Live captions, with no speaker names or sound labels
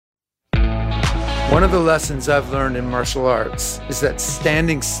One of the lessons I've learned in martial arts is that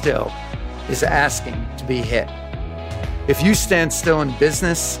standing still is asking to be hit. If you stand still in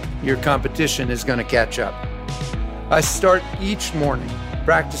business, your competition is going to catch up. I start each morning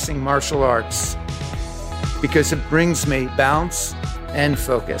practicing martial arts because it brings me balance and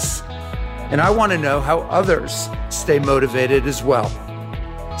focus. And I want to know how others stay motivated as well.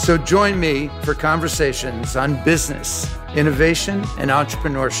 So join me for conversations on business, innovation, and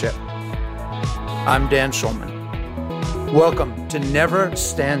entrepreneurship. I'm Dan Schulman. Welcome to Never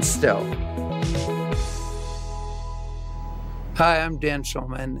Stand Still. Hi, I'm Dan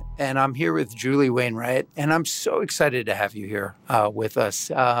Schulman, and I'm here with Julie Wainwright, and I'm so excited to have you here with us.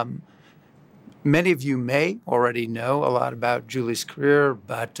 Many of you may already know a lot about Julie's career,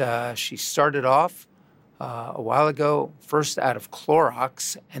 but she started off a while ago, first out of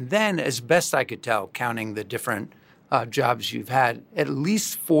Clorox, and then, as best I could tell, counting the different jobs you've had, at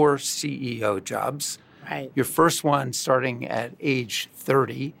least 4 CEO jobs. Right. Your first one starting at age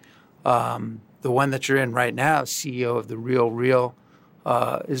 30. The one that you're in right now, CEO of The RealReal,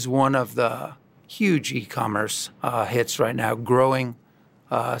 is one of the huge e-commerce hits right now, growing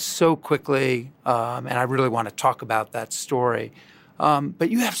so quickly, and I really want to talk about that story. But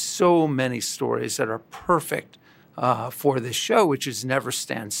you have so many stories that are perfect for this show, which is Never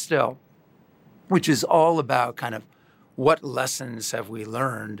Stand Still, which is all about kind of what lessons have we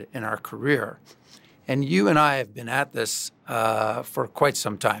learned in our career. And you and I have been at this for quite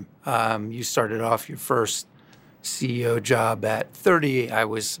some time. You started off your first CEO job at 30.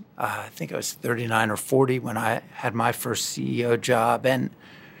 I think I was 39 or 40 when I had my first CEO job. And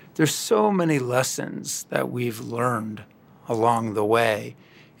there's so many lessons that we've learned along the way.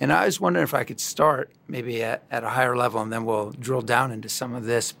 And I was wondering if I could start maybe at a higher level, and then we'll drill down into some of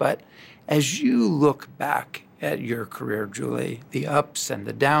this. But as you look back at your career, Julie, the ups and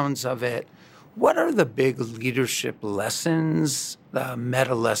the downs of it, what are the big leadership lessons, the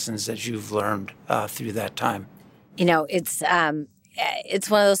meta lessons that you've learned through that time? You know, it's one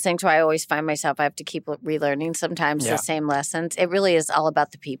of those things where I always find myself, I have to keep relearning sometimes the same lessons. It really is all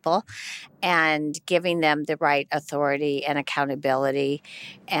about the people and giving them the right authority and accountability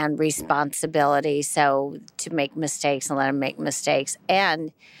and responsibility. So to make mistakes and let them make mistakes,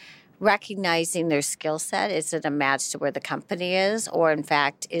 and recognizing their skill set. Is it a match to where the company is? Or in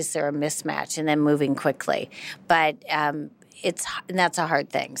fact, is there a mismatch? And then moving quickly. But and that's a hard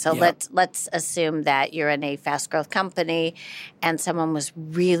thing. So let's assume that you're in a fast growth company and someone was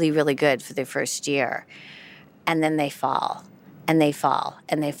really, really good for their first year. And then they fall and they fall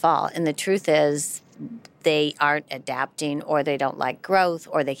and they fall. And the truth is they aren't adapting, or they don't like growth,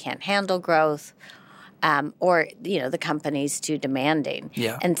 or they can't handle growth. Or, the company's too demanding.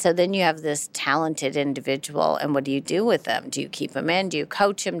 Yeah. And so then you have this talented individual, and what do you do with them? Do you keep them in? Do you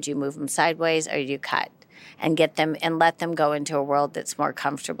coach them? Do you move them sideways? Or do you cut and get them and let them go into a world that's more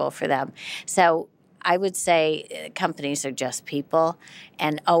comfortable for them? So I would say companies are just people,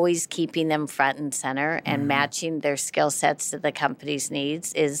 and always keeping them front and center and matching their skill sets to the company's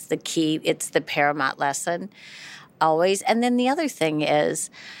needs is the key. It's the paramount lesson always. And then the other thing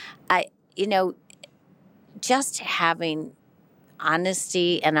is, just having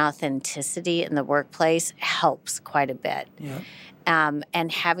honesty and authenticity in the workplace helps quite a bit. Yeah.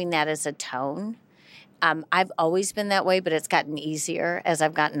 And having that as a tone. I've always been that way, but it's gotten easier as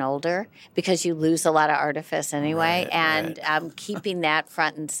I've gotten older because you lose a lot of artifice anyway. Keeping that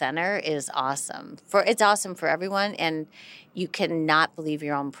front and center is awesome. It's awesome for everyone, and you cannot believe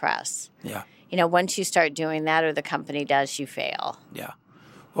your own press. Yeah. Once you start doing that, or the company does, you fail. Yeah.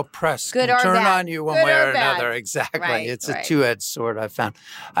 Well, press Good can or turn bad. on you one Good way or or bad. another. Exactly. Right, It's right. a two-edged sword, I've found.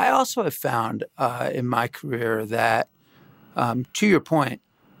 I also have found in my career that, to your point,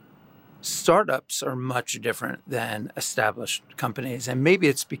 startups are much different than established companies. And maybe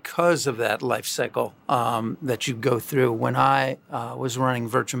it's because of that life cycle that you go through. When I was running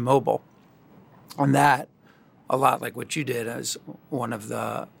Virgin Mobile, on that, a lot like what you did as one of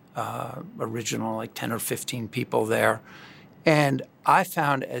the original 10 or 15 people there. And I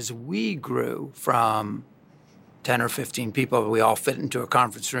found as we grew from 10 or 15 people, we all fit into a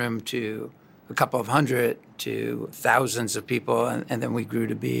conference room, to a couple of hundred, to thousands of people. And then we grew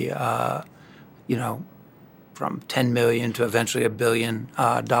to be, from 10 million to eventually $1 billion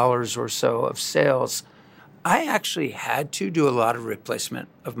or so of sales. I actually had to do a lot of replacement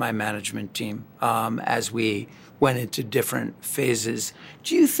of my management team as we went into different phases.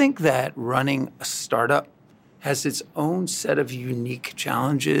 Do you think that running a startup has its own set of unique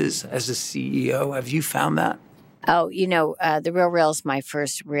challenges as a CEO? Have you found that? Oh, The RealReal is my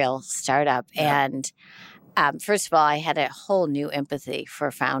first real startup. Yeah. And First of all, I had a whole new empathy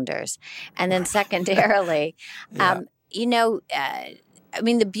for founders. And then secondarily, Yeah.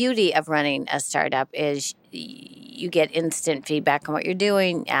 The beauty of running a startup is you get instant feedback on what you're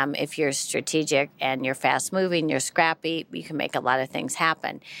doing. If you're strategic and you're fast moving, you're scrappy, you can make a lot of things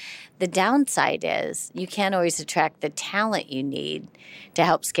happen. The downside is you can't always attract the talent you need to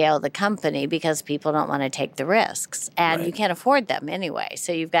help scale the company because people don't want to take the risks, and you can't afford them anyway.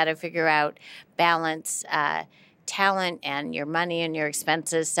 So you've got to figure out balance talent and your money and your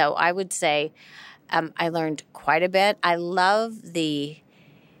expenses. So I would say I learned quite a bit. I love the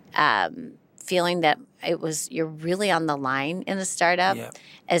feeling that you're really on the line in a startup,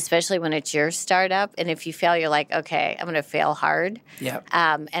 especially when it's your startup. And if you fail, you're like, okay, I'm going to fail hard.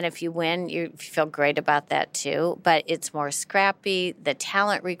 And if you win, you feel great about that too. But it's more scrappy. The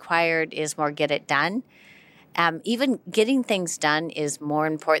talent required is more get it done. Even getting things done is more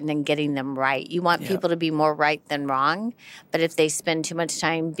important than getting them right. You want people to be more right than wrong, but if they spend too much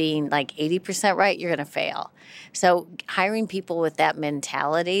time being like 80% right, you're going to fail. So hiring people with that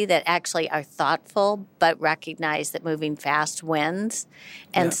mentality that actually are thoughtful but recognize that moving fast wins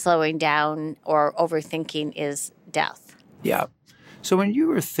and slowing down or overthinking is death. Yeah. So when you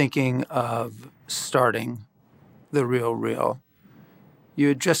were thinking of starting The Real Real, you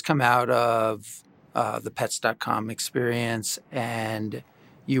had just come out of the Pets.com experience, and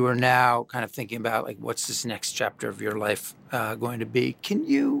you are now kind of thinking about like what's this next chapter of your life going to be. Can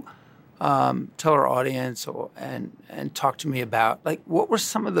you tell our audience and talk to me about like what were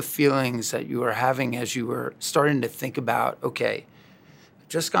some of the feelings that you were having as you were starting to think about, okay, I've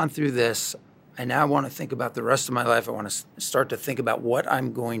just gone through this. I now want to think about the rest of my life. I want to start to think about what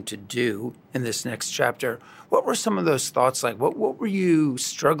I'm going to do in this next chapter. What were some of those thoughts like? What were you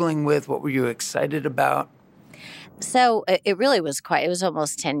struggling with? What were you excited about? So it really was it was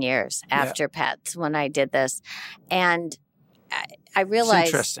almost 10 years after Pets when I did this. And I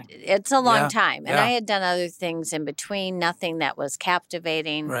realized it's a long time. And I had done other things in between, nothing that was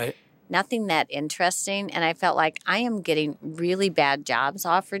captivating. Nothing that interesting. And I felt like I am getting really bad jobs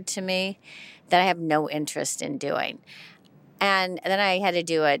offered to me that I have no interest in doing. And then I had to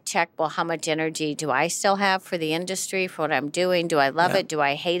do a check, well, how much energy do I still have for the industry, for what I'm doing? Do I love it? Do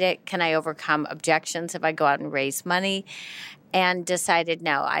I hate it? Can I overcome objections if I go out and raise money? And decided,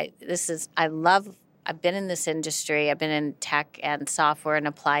 no, I've been in this industry. I've been in tech and software and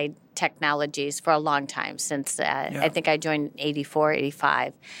applied technologies for a long time, since I think I joined in 84,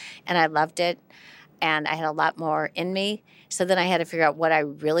 85. And I loved it. And I had a lot more in me. So then I had to figure out what I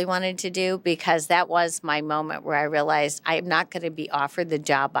really wanted to do, because that was my moment where I realized I'm not going to be offered the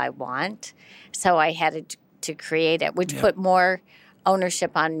job I want. So I had to create it, which put more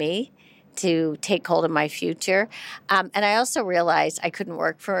ownership on me to take hold of my future. And I also realized I couldn't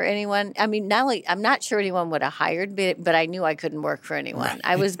work for anyone. I mean, I'm not sure anyone would have hired me, but I knew I couldn't work for anyone.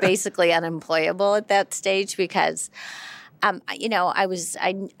 I was basically unemployable at that stage because,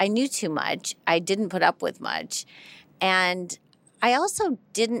 I knew too much. I didn't put up with much. And I also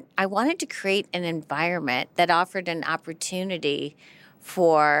I wanted to create an environment that offered an opportunity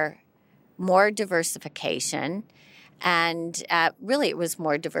for more diversification. And really, it was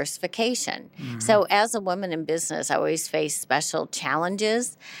more diversification. Mm-hmm. So as a woman in business, I always face special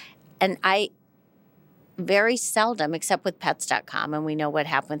challenges. And I very seldom, except with Pets.com, and we know what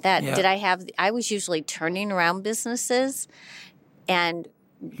happened with that, I was usually turning around businesses. And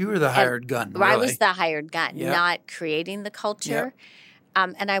you were the hired gun, really. I was the hired gun, not creating the culture.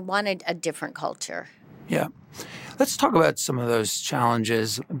 And I wanted a different culture. Yeah. Let's talk about some of those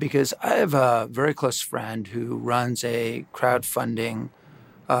challenges, because I have a very close friend who runs a crowdfunding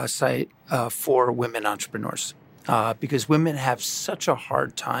site for women entrepreneurs, because women have such a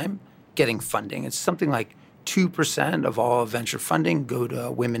hard time getting funding. It's something like 2% of all venture funding go to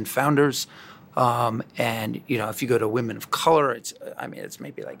women founders. And, if you go to women of color, it's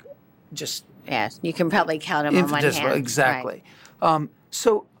maybe like just... Yeah, you can probably count them on one hand. Exactly. Right.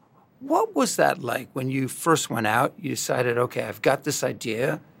 So what was that like when you first went out? You decided, okay, I've got this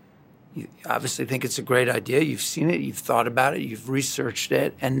idea. You obviously think it's a great idea. You've seen it. You've thought about it. You've researched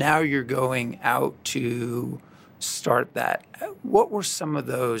it. And now you're going out to start that. What were some of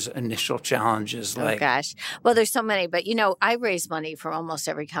those initial challenges like? Oh, gosh. Well, there's so many. But, I raised money for almost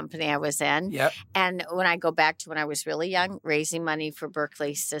every company I was in. Yep. And when I go back to when I was really young, raising money for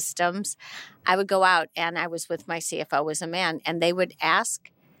Berkeley Systems, I would go out and I was with my CFO, was a man, and they would ask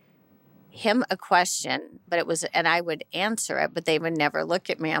him a question, and I would answer it, but they would never look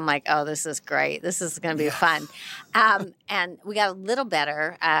at me. I'm like, oh, this is great. This is going to be fun. And we got a little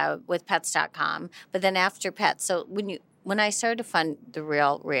better with Pets.com, but then after Pets, so when I started to fund The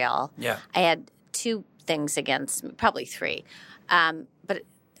Real Real, I had two things against me, probably 3. But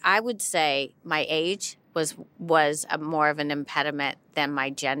I would say my age was more of an impediment than my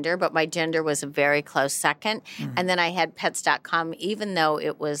gender, but my gender was a very close second. Mm-hmm. And then I had Pets.com, even though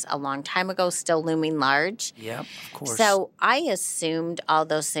it was a long time ago, still looming large. Yep, of course. So I assumed all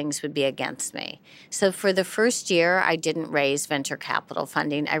those things would be against me. So for the first year, I didn't raise venture capital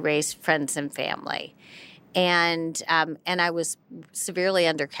funding. I raised friends and family. And I was severely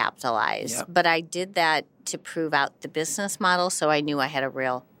undercapitalized. Yep. But I did that to prove out the business model, so I knew I had a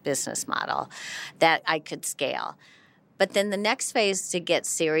real business model that I could scale. But then the next phase to get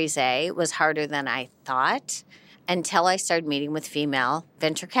Series A was harder than I thought until I started meeting with female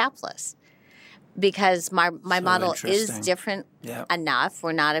venture capitalists. Because my model is different enough.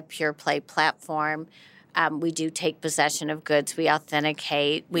 We're not a pure play platform. We do take possession of goods. We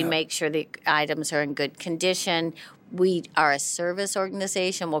authenticate. We make sure the items are in good condition. We are a service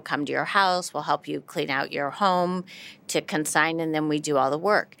organization. We'll come to your house. We'll help you clean out your home to consign, and then we do all the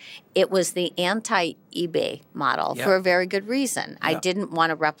work. It was the anti-eBay model for a very good reason. I didn't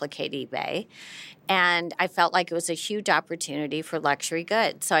want to replicate eBay, and I felt like it was a huge opportunity for luxury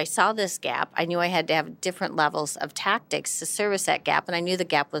goods. So I saw this gap. I knew I had to have different levels of tactics to service that gap, and I knew the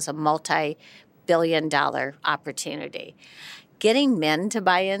gap was a multi-billion-dollar opportunity. Getting men to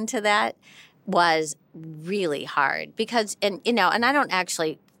buy into that was really hard because, and I don't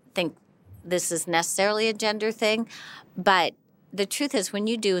actually think this is necessarily a gender thing, but the truth is when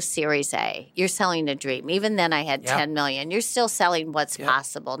you do a Series A, you're selling a dream. Even then I had 10 million. You're still selling what's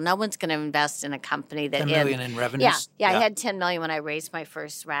possible. No one's going to invest in a company that 10 million in revenues? Yeah, I had 10 million when I raised my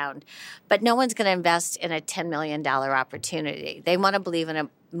first round. But no one's going to invest in a $10 million opportunity. They want to believe in a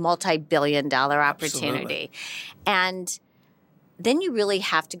multi-billion-dollar opportunity. Absolutely. And then you really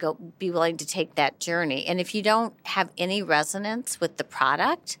have to be willing to take that journey. And if you don't have any resonance with the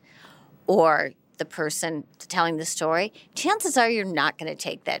product or the person telling the story, chances are you're not going to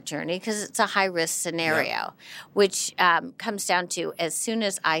take that journey because it's a high-risk scenario, which comes down to as soon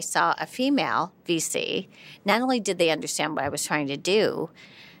as I saw a female VC, not only did they understand what I was trying to do,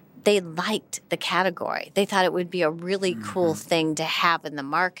 they liked the category. They thought it would be a really cool thing to have in the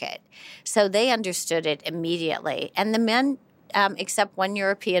market. So they understood it immediately. And the men, except one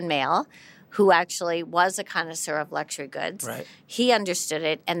European male who actually was a connoisseur of luxury goods. Right. He understood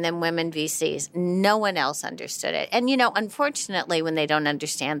it, and then women VCs. No one else understood it. And, unfortunately, when they don't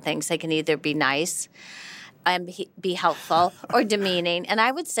understand things, they can either be nice and be helpful or demeaning. And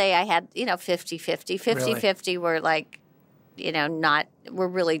I would say I had, 50-50. 50-50 were like, we're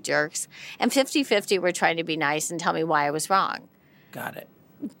really jerks. And 50-50 were trying to be nice and tell me why I was wrong. Got it.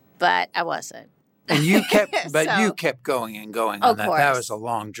 But I wasn't. And you kept, you kept going and going on that. Course. That was a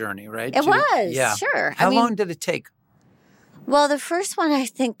long journey, right? It was, sure. How long did it take? Well, the first one, I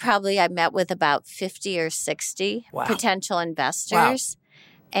think probably I met with about 50 or 60 potential investors.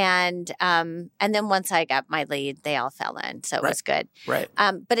 Wow. And then once I got my lead, they all fell in. So it was good. Right.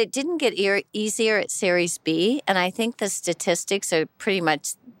 But it didn't get easier at Series B. And I think the statistics are pretty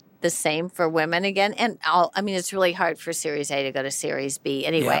much the same for women again. And it's really hard for Series A to go to Series B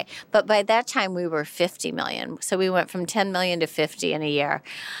anyway. Yeah. But by that time, we were 50 million. So we went from 10 million to 50 in a year.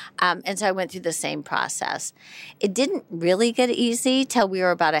 And so I went through the same process. It didn't really get easy till we were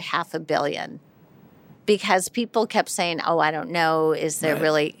about $500 million. Because people kept saying, I don't know, is there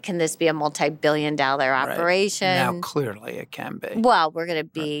really, can this be a multi-billion-dollar operation? Now, clearly it can be. Well, we're going to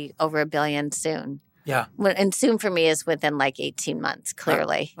be over $1 billion soon. Yeah. And soon for me is within like 18 months,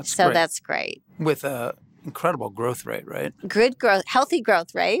 clearly. That's great. With an incredible growth rate, right? Good growth, healthy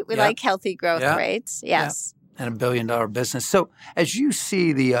growth rate. We like healthy growth rates. Yes. Yeah. And $1 billion business. So as you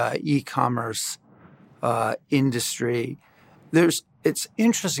see the e-commerce industry, it's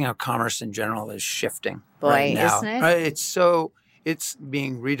interesting how commerce in general is shifting right now. Isn't it? Right? It's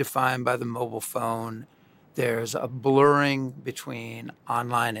being redefined by the mobile phone. There's a blurring between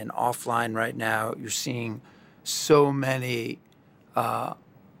online and offline right now. You're seeing so many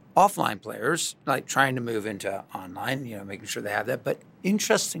offline players like trying to move into online, making sure they have that. But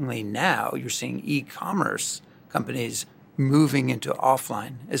interestingly now, you're seeing e-commerce companies moving into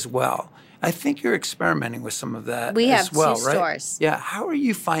offline as well. I think you're experimenting with some of that as well, right? We have 2 stores. Yeah. How are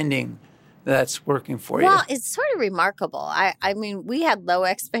you finding that's working for you? Well, it's sort of remarkable. I mean, we had low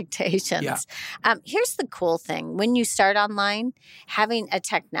expectations. Yeah. Here's the cool thing. When you start online, having a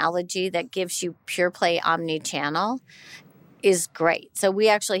technology that gives you pure play omni-channel is great. So we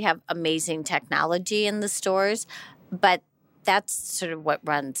actually have amazing technology in the stores, but that's sort of what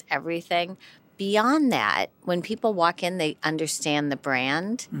runs everything. Beyond that, when people walk in, they understand the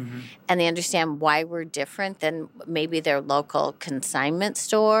brand and they understand why we're different than maybe their local consignment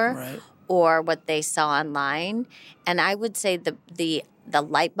store or what they saw online. And I would say the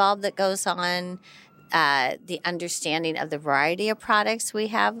light bulb that goes on, the understanding of the variety of products we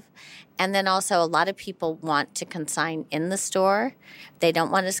have. And then also a lot of people want to consign in the store. They don't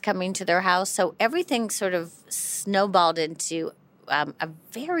want us coming to their house. So everything sort of snowballed into a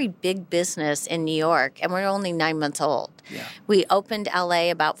very big business in New York, and we're only 9 months old. Yeah. We opened LA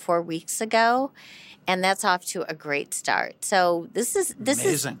about 4 weeks ago, and that's off to a great start. So this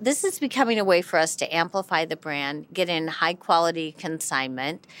is becoming a way for us to amplify the brand, get in high quality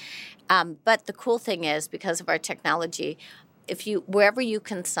consignment. But the cool thing is, because of our technology, wherever you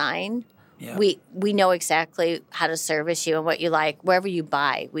consign, we know exactly how to service you and what you like. Wherever you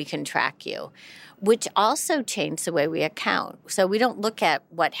buy, we can track you, which also changed the way we account. So we don't look at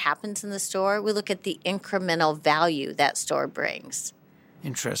what happens in the store. We look at the incremental value that store brings.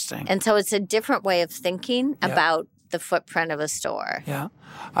 Interesting. And so it's a different way of thinking about the footprint of a store. Yeah.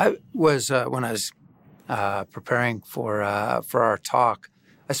 I was, when I was preparing for our talk,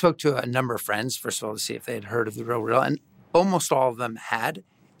 I spoke to a number of friends, first of all, to see if they had heard of The Real Real, and almost all of them had,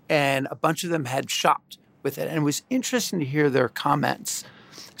 and a bunch of them had shopped with it. And it was interesting to hear their comments.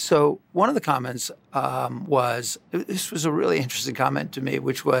 So one of the comments this was a really interesting comment to me,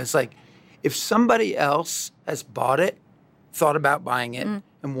 which was like, if somebody else has bought it, thought about buying it,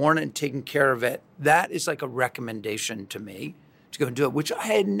 and worn it and taken care of it, that is like a recommendation to me to go and do it, which I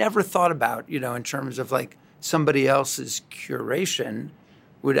had never thought about, in terms of like somebody else's curation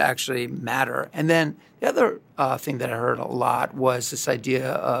would actually matter. And then the other thing that I heard a lot was this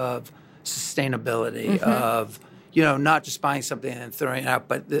idea of sustainability, of, not just buying something and throwing it out,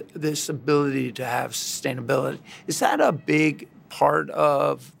 but this ability to have sustainability. Is that a big part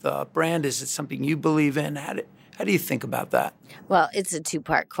of the brand? Is it something you believe in? How do you think about that? Well, it's a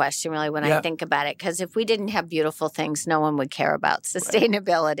two-part question, really, when I think about it, because if we didn't have beautiful things, no one would care about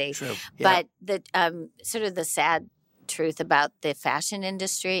sustainability. Right. True. Yeah. But sort of the sad truth about the fashion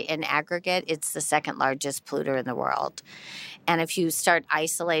industry in aggregate, it's the second largest polluter in the world. And if you start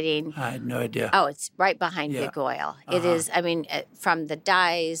isolating... I had no idea. Oh, it's right behind big oil. It is, from the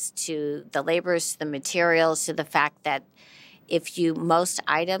dyes to the labors to the materials to the fact that most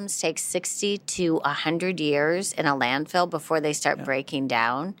items take 60 to 100 years in a landfill before they start breaking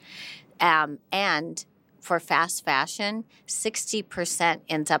down. And for fast fashion, 60%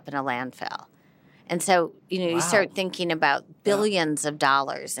 ends up in a landfill. And so, you start thinking about billions of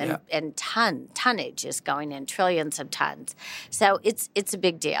dollars and tonnage is going in, trillions of tons. So it's a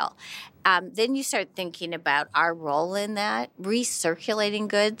big deal. Then you start thinking about our role in that. Recirculating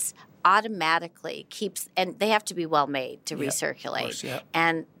goods automatically and they have to be well made to recirculate. Course,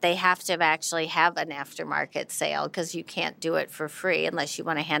 and they have to actually have an aftermarket sale, because you can't do it for free unless you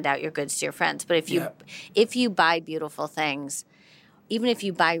want to hand out your goods to your friends. But if you buy beautiful things, even if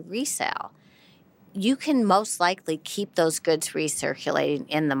you buy resale, you can most likely keep those goods recirculating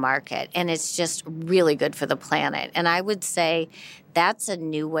in the market, and it's just really good for the planet. And I would say that's a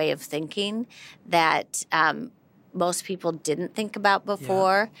new way of thinking that most people didn't think about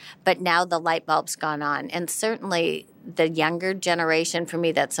before, but now the light bulb's gone on. And certainly the younger generation, for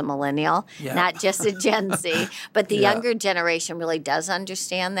me, that's a millennial, not just a Gen Z, but the younger generation really does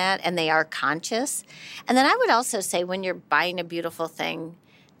understand that, and they are conscious. And then I would also say, when you're buying a beautiful thing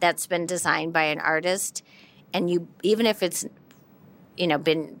that's been designed by an artist, and even if it's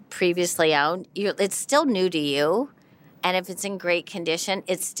been previously owned, it's still new to you. And if it's in great condition,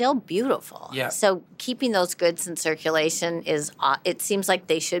 it's still beautiful. Yeah. So keeping those goods in circulation it seems like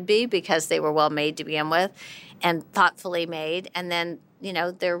they should be, because they were well made to begin with and thoughtfully made. And then,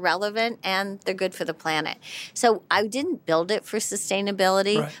 they're relevant and they're good for the planet. So I didn't build it for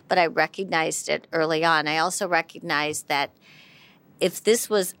sustainability, but I recognized it early on. I also recognized that if this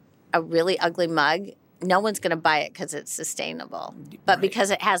was a really ugly mug, no one's going to buy it because it's sustainable. But because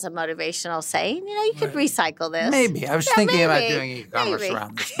it has a motivational saying, you could recycle this. Maybe. I was thinking about doing e-commerce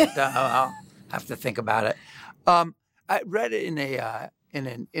around this. But I'll have to think about it. I read in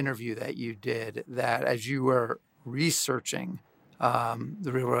an interview that you did that as you were researching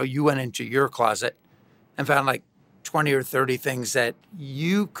The Real Real, you went into your closet and found like 20 or 30 things that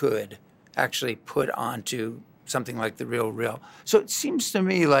you could actually put onto something like The Real Real. So it seems to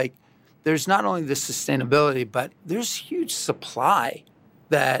me like there's not only the sustainability, but there's huge supply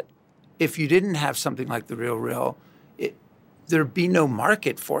that if you didn't have something like The Real Real, there'd be no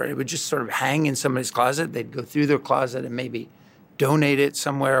market for it. It would just sort of hang in somebody's closet. They'd go through their closet and maybe donate it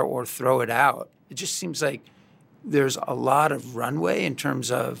somewhere or throw it out. It just seems like there's a lot of runway in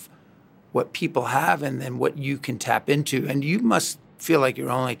terms of what people have and then what you can tap into. And you must feel like you're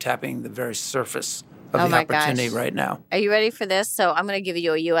only tapping the very surface of the opportunity right now. Are you ready for this? So I'm going to give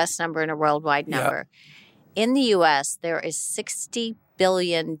you a U.S. number and a worldwide number. In the U.S., there is $60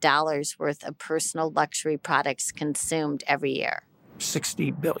 billion worth of personal luxury products consumed every year.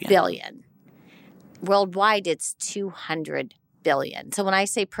 60 billion. Billion. Worldwide, it's 200 billion. So when I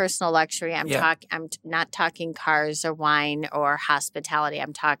say personal luxury, I'm not talking cars or wine or hospitality.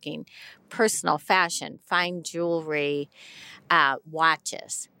 I'm talking personal fashion, fine jewelry,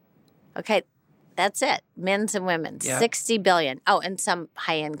 watches. Okay, that's it. Men's and women's, 60 billion. Oh, and some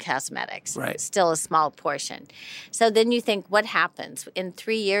high-end cosmetics. Right. Still a small portion. So then you think, what happens? In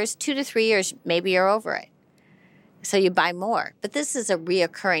 3 years, 2 to 3 years, maybe you're over it. So you buy more. But this is a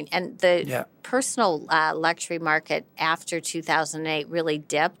reoccurring. And the personal luxury market after 2008 really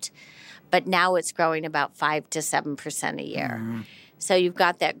dipped. But now it's growing about 5 to 7% a year. Mm-hmm. So you've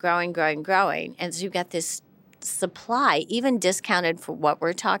got that growing. And so you've got this supply, even discounted for what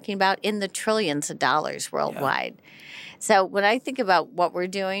we're talking about, in the trillions of dollars worldwide. Yeah. So when I think about what we're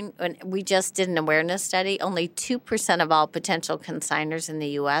doing, when we just did an awareness study, only 2% of all potential consignors in the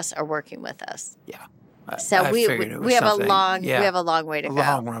U.S. are working with us. Yeah. So we have a long way to go. A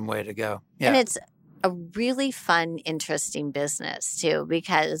long runway to go. Yeah. And it's a really fun, interesting business too,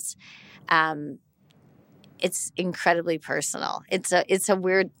 because it's incredibly personal. It's a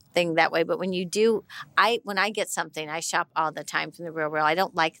weird thing that way, but when I get something, I shop all the time from The Real Real. I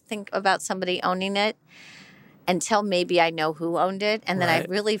don't like to think about somebody owning it until maybe I know who owned it, and then I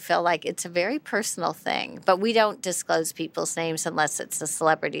really feel like it's a very personal thing. But we don't disclose people's names unless it's a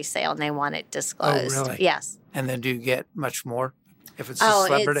celebrity sale and they want it disclosed. Oh, really? Yes. And then do you get much more if it's a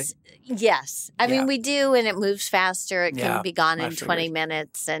celebrity? Yes. I mean, we do, and it moves faster. It can be gone in 20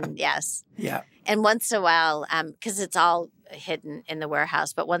 minutes, and yes. Yeah. And once in a while, because it's all hidden in the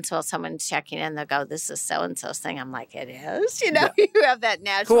warehouse, but once in a while someone's checking in, they'll go, "This is so-and-so's thing." I'm like, "It is?" You you have that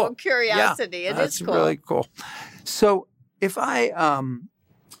natural curiosity. Yeah. It That's is cool. Really cool. So if I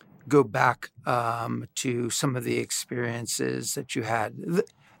go back to some of the experiences that you had,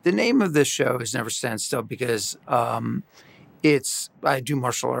 the name of this show is Never Stand Still because I do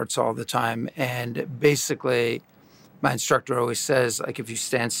martial arts all the time, and basically my instructor always says, like, if you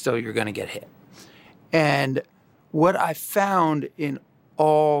stand still, you're going to get hit. And what I found in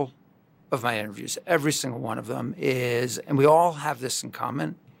all of my interviews, every single one of them is, and we all have this in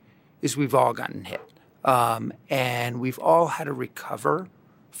common, is we've all gotten hit. And we've all had to recover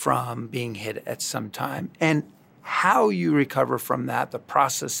from being hit at some time. And how you recover from that, the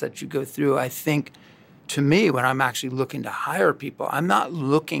process that you go through, I think, to me, when I'm actually looking to hire people, I'm not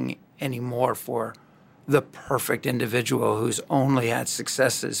looking anymore for the perfect individual who's only had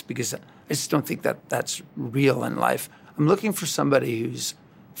successes, because I just don't think that that's real in life. I'm looking for somebody who's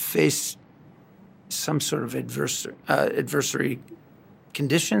faced some sort of adversary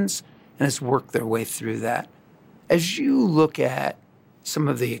conditions and has worked their way through that. As you look at some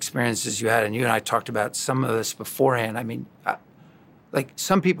of the experiences you had, and you and I talked about some of this beforehand, I mean, like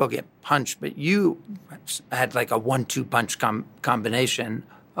some people get punched, but you had like a 1-2 punch combination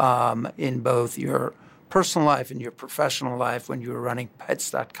in both your personal life and your professional life when you were running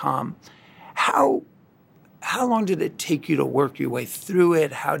Pets.com. How long did it take you to work your way through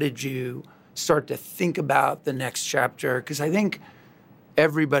it? How did you start to think about the next chapter? Because I think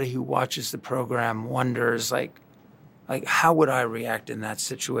everybody who watches the program wonders, like how would I react in that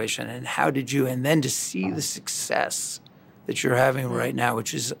situation? And how did you? And then to see the success that you're having right now,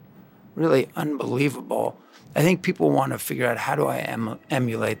 which is really unbelievable. I think people want to figure out, how do I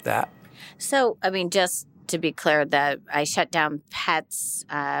emulate that? So, I mean, just to be clear, that I shut down Pets.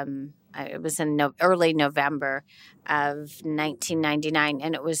 It was in early November of 1999,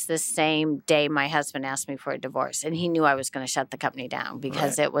 and it was the same day my husband asked me for a divorce, and he knew I was going to shut the company down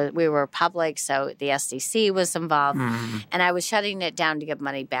because we were public, so the SEC was involved, and I was shutting it down to give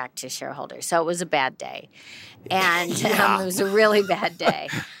money back to shareholders. So it was a bad day, and it was a really bad day.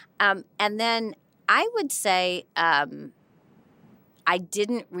 And then I would say I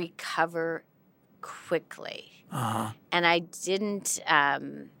didn't recover quickly, and I didn't.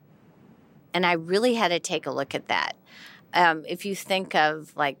 And I really had to take a look at that. If you think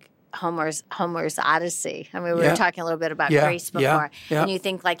of like Homer's Odyssey, I mean, we were talking a little bit about Greece before, and you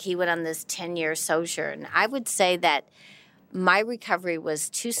think like he went on this 10-year sojourn. I would say that my recovery was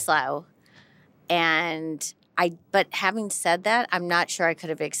too slow, but having said that, I'm not sure I could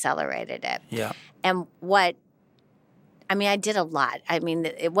have accelerated it. Yeah. And I did a lot. I mean,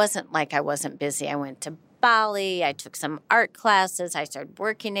 it wasn't like I wasn't busy. I went to Bali. I took some art classes. I started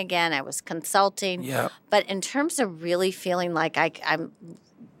working again. I was consulting. Yeah. But in terms of really feeling like I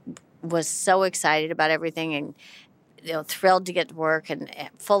was so excited about everything and thrilled to get to work and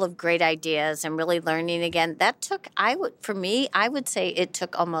full of great ideas and really learning again. That took, I would say it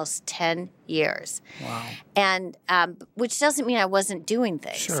took almost 10 years. Wow. And which doesn't mean I wasn't doing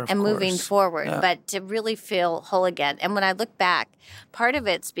things and moving forward, but to really feel whole again. And when I look back, part of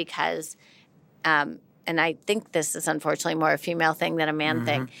it's because, and I think this is unfortunately more a female thing than a man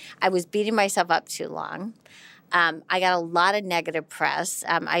thing, I was beating myself up too long. I got a lot of negative press.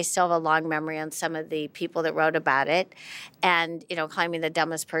 I still have a long memory on some of the people that wrote about it and, calling me the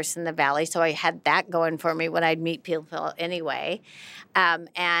dumbest person in the Valley. So I had that going for me when I'd meet people anyway. In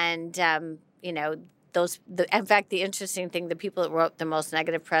fact, the interesting thing, the people that wrote the most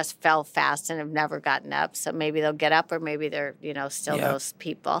negative press fell fast and have never gotten up. So maybe they'll get up or maybe they're, still those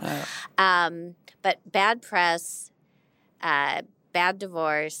people. But bad press, bad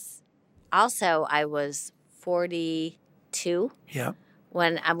divorce. Also, I was 42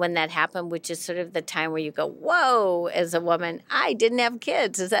 when that happened, which is sort of the time where you go, whoa, as a woman, I didn't have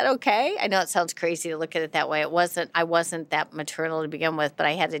kids. Is that okay? I know it sounds crazy to look at it that way. I wasn't that maternal to begin with, but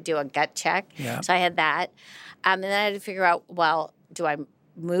I had to do a gut check. So I had that. And then I had to figure out, well, do I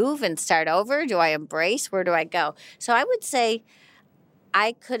move and start over? Do I embrace? Where do I go? So I would say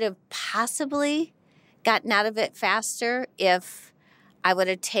I could have possibly gotten out of it faster if I would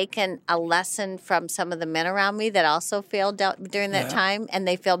have taken a lesson from some of the men around me that also failed during that time, and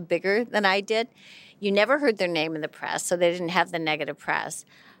they failed bigger than I did. You never heard their name in the press, so they didn't have the negative press.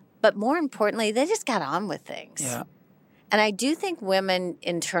 But more importantly, they just got on with things. Yeah. And I do think women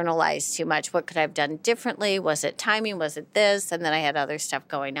internalize too much. What could I have done differently? Was it timing? Was it this? And then I had other stuff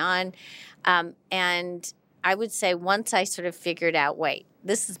going on. And I would say once I sort of figured out, wait,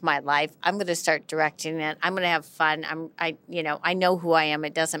 this is my life. I'm going to start directing it. I'm going to have fun. I know who I am.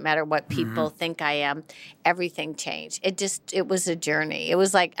 It doesn't matter what people think I am. Everything changed. It was a journey. It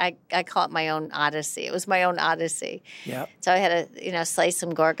was like, I call it my own odyssey. It was my own odyssey. Yeah. So I had to, slay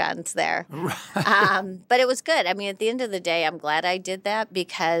some gorgons there. But it was good. I mean, at the end of the day, I'm glad I did that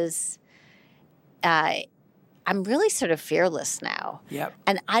because I'm really sort of fearless now. Yep.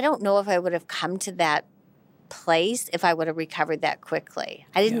 And I don't know if I would have come to that place if I would have recovered that quickly.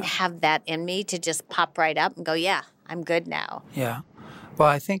 I didn't have that in me to just pop right up and go, yeah, I'm good now. Yeah. Well,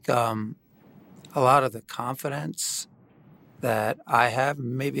 I think a lot of the confidence that I have,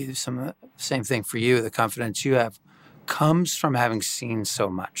 maybe some same thing for you, the confidence you have, comes from having seen so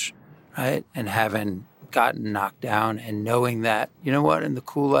much, right? And having gotten knocked down and knowing that, you know what, in the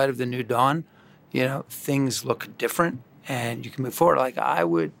cool light of the new dawn, things look different and you can move forward. Like I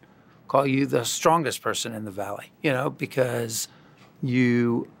would call you the strongest person in the Valley, because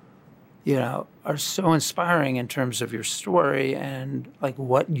you are so inspiring in terms of your story and like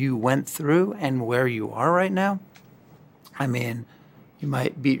what you went through and where you are right now. I mean, you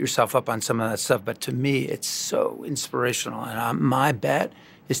might beat yourself up on some of that stuff, but to me, it's so inspirational. And my bet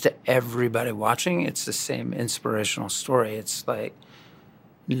is to everybody watching, it's the same inspirational story. It's like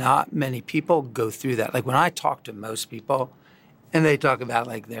not many people go through that. Like when I talk to most people and they talk about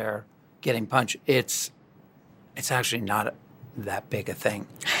like their getting punched, it's actually not that big a thing,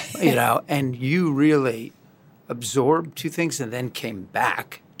 and you really absorbed two things and then came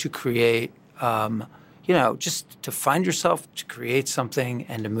back to create, just to find yourself, to create something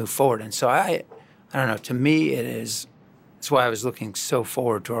and to move forward. And so I don't know, to me it's why I was looking so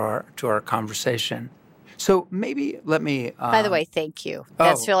forward to our conversation. So maybe let me... By the way, thank you.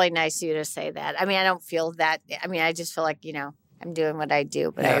 That's really nice of you to say that. I mean, I don't feel that. I mean, I just feel like, I'm doing what I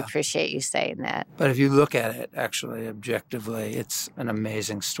do, but I appreciate you saying that. But if you look at it, actually, objectively, it's an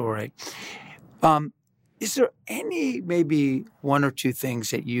amazing story. Is there maybe one or two things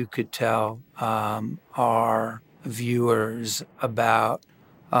that you could tell our viewers about,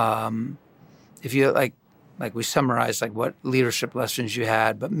 if you like we summarized like what leadership lessons you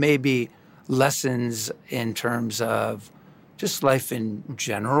had, but maybe lessons in terms of just life in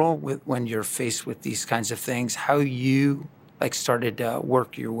general when you're faced with these kinds of things, how you started to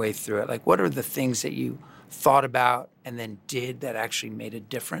work your way through it? Like, what are the things that you thought about and then did that actually made a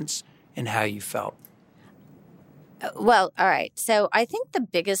difference in how you felt? Well, all right. So I think the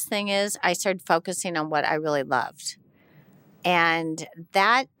biggest thing is I started focusing on what I really loved. And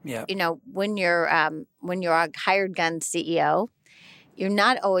that, when you're a hired gun CEO, you're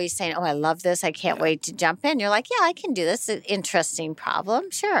not always saying, oh, I love this. I can't wait to jump in. You're like, yeah, I can do this. It's an interesting problem.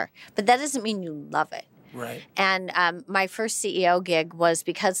 Sure. But that doesn't mean you love it. Right. And my first CEO gig was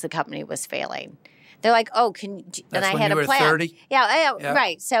because the company was failing. They're like, oh, That's and I when had you a were plan. 30? Yeah,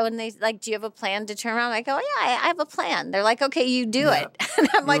 right. So, and they like, do you have a plan to turn around? I go, yeah, I have a plan. They're like, okay, you do it. And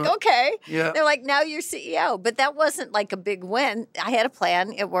I'm like, okay. Yeah. They're like, now you're CEO. But that wasn't like a big win. I had a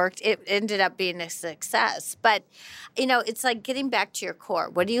plan. It worked. It ended up being a success. But, it's like getting back to your core.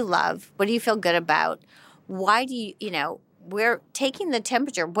 What do you love? What do you feel good about? Why do you, we're taking the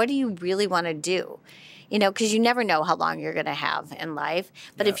temperature. What do you really want to do? Because you never know how long you're going to have in life.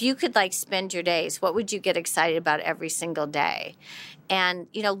 But if you could spend your days, what would you get excited about every single day? And,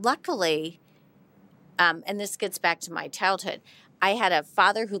 luckily, and this gets back to my childhood, I had a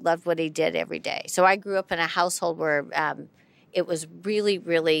father who loved what he did every day. So I grew up in a household where it was really,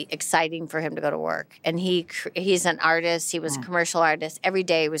 really exciting for him to go to work. And he's an artist. He was a commercial artist. Every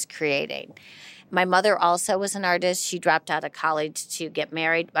day he was creating. My mother also was an artist. She dropped out of college to get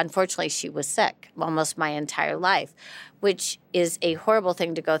married. Unfortunately, she was sick almost my entire life, which is a horrible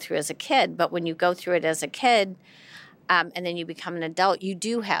thing to go through as a kid. But when you go through it as a kid and then you become an adult, you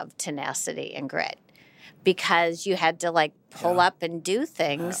do have tenacity and grit because you had to pull up and do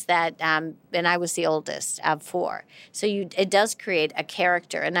things that, and I was the oldest of 4. So it does create a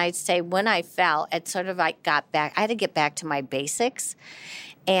character. And I'd say when I fell, it sort of got back, I had to get back to my basics.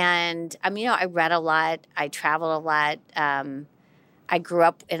 And, I read a lot. I traveled a lot. I grew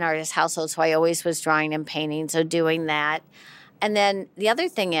up in an artist household, so I always was drawing and painting, so doing that. And then the other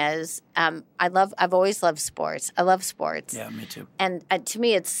thing is I've always loved sports. I love sports. Yeah, me too. And to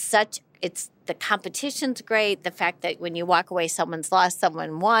me, the competition's great. The fact that when you walk away, someone's lost,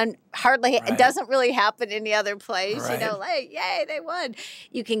 someone won. It doesn't really happen any other place. Right. Yay, they won.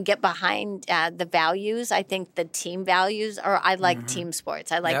 You can get behind the values. I think the team values, or I like team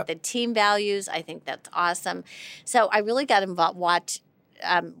sports. I like the team values. I think that's awesome. So I really got involved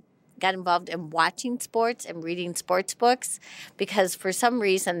in watching sports and reading sports books because for some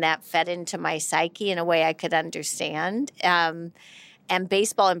reason that fed into my psyche in a way I could understand. And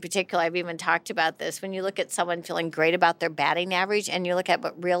baseball in particular, I've even talked about this. When you look at someone feeling great about their batting average and you look at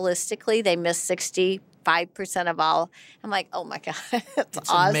what realistically they miss 65% of all, I'm like, oh my God, that's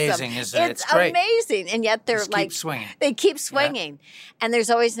awesome. It's amazing, isn't it? It's amazing. And yet they're keep swinging. They keep swinging. Yeah. And there's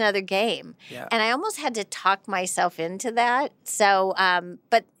always another game. Yeah. And I almost had to talk myself into that. So,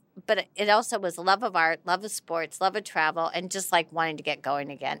 but it also was love of art, love of sports, love of travel, and just wanting to get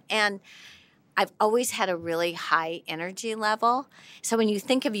going again. And I've always had a really high energy level. So when you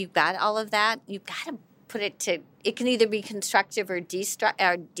think of you've got all of that, you've got to put it to – it can either be constructive or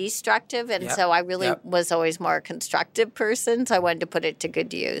destructive. And so I really was always more a constructive person, so I wanted to put it to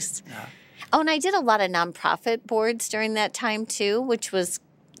good use. Yeah. Oh, and I did a lot of nonprofit boards during that time too, which was,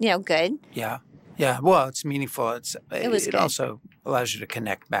 good. Yeah. Yeah. Well, it's meaningful. It good. also allows you to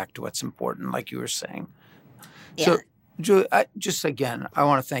connect back to what's important, like you were saying. Yeah. So, Julie, I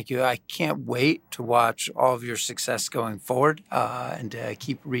want to thank you. I can't wait to watch all of your success going forward and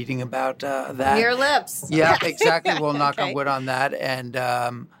keep reading about that. Your lips. Yeah, exactly. We'll knock on wood on that. And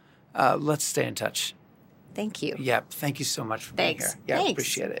let's stay in touch. Thank you. Yeah, thank you so much for being here. Yeah, Thanks.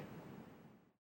 Appreciate it.